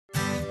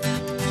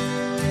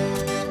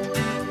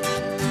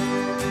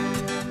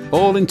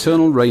All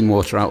internal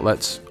rainwater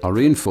outlets are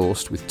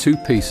reinforced with 2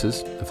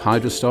 pieces of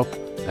Hydrostop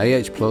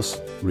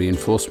AH+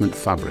 reinforcement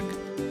fabric.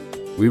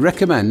 We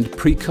recommend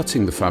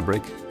pre-cutting the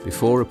fabric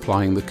before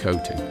applying the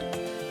coating.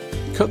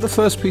 Cut the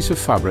first piece of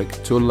fabric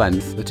to a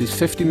length that is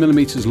 50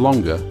 mm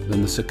longer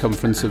than the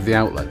circumference of the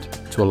outlet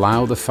to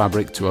allow the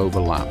fabric to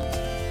overlap.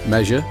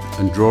 Measure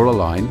and draw a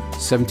line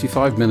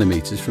 75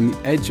 mm from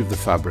the edge of the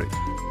fabric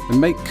and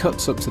make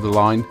cuts up to the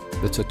line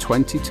that are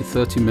 20 to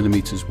 30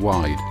 mm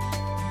wide.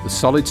 The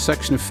solid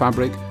section of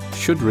fabric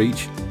should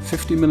reach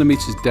 50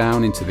 mm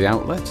down into the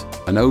outlet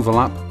and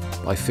overlap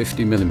by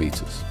 50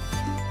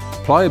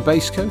 mm. Apply a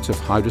base coat of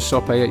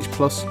Hydrostop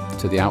AH+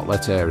 to the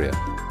outlet area.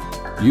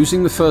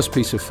 Using the first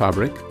piece of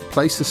fabric,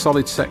 place the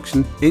solid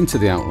section into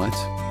the outlet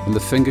and the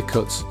finger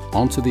cuts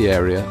onto the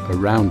area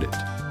around it.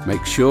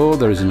 Make sure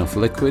there is enough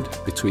liquid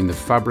between the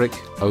fabric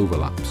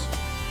overlaps.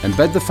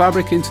 Embed the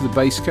fabric into the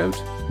base coat,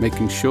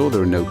 making sure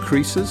there are no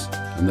creases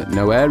and that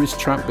no air is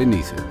trapped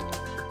beneath it.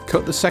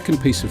 Cut the second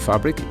piece of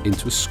fabric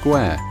into a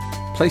square.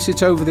 Place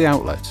it over the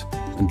outlet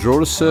and draw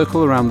a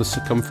circle around the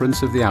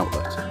circumference of the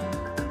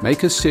outlet.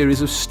 Make a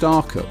series of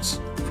star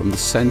cuts from the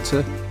centre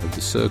of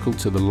the circle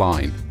to the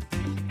line.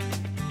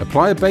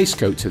 Apply a base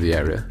coat to the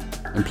area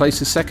and place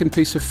the second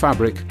piece of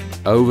fabric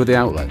over the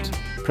outlet,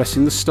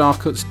 pressing the star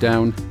cuts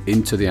down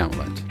into the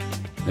outlet.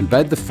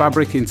 Embed the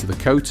fabric into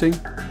the coating,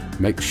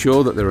 make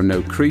sure that there are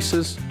no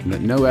creases and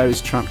that no air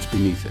is trapped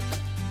beneath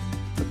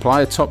it.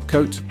 Apply a top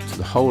coat to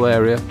the whole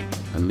area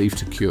and leave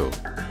to cure.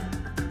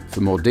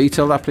 For more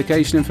detailed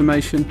application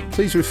information,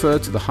 please refer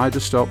to the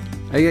Hydrostop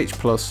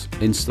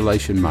AH+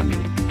 installation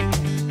manual.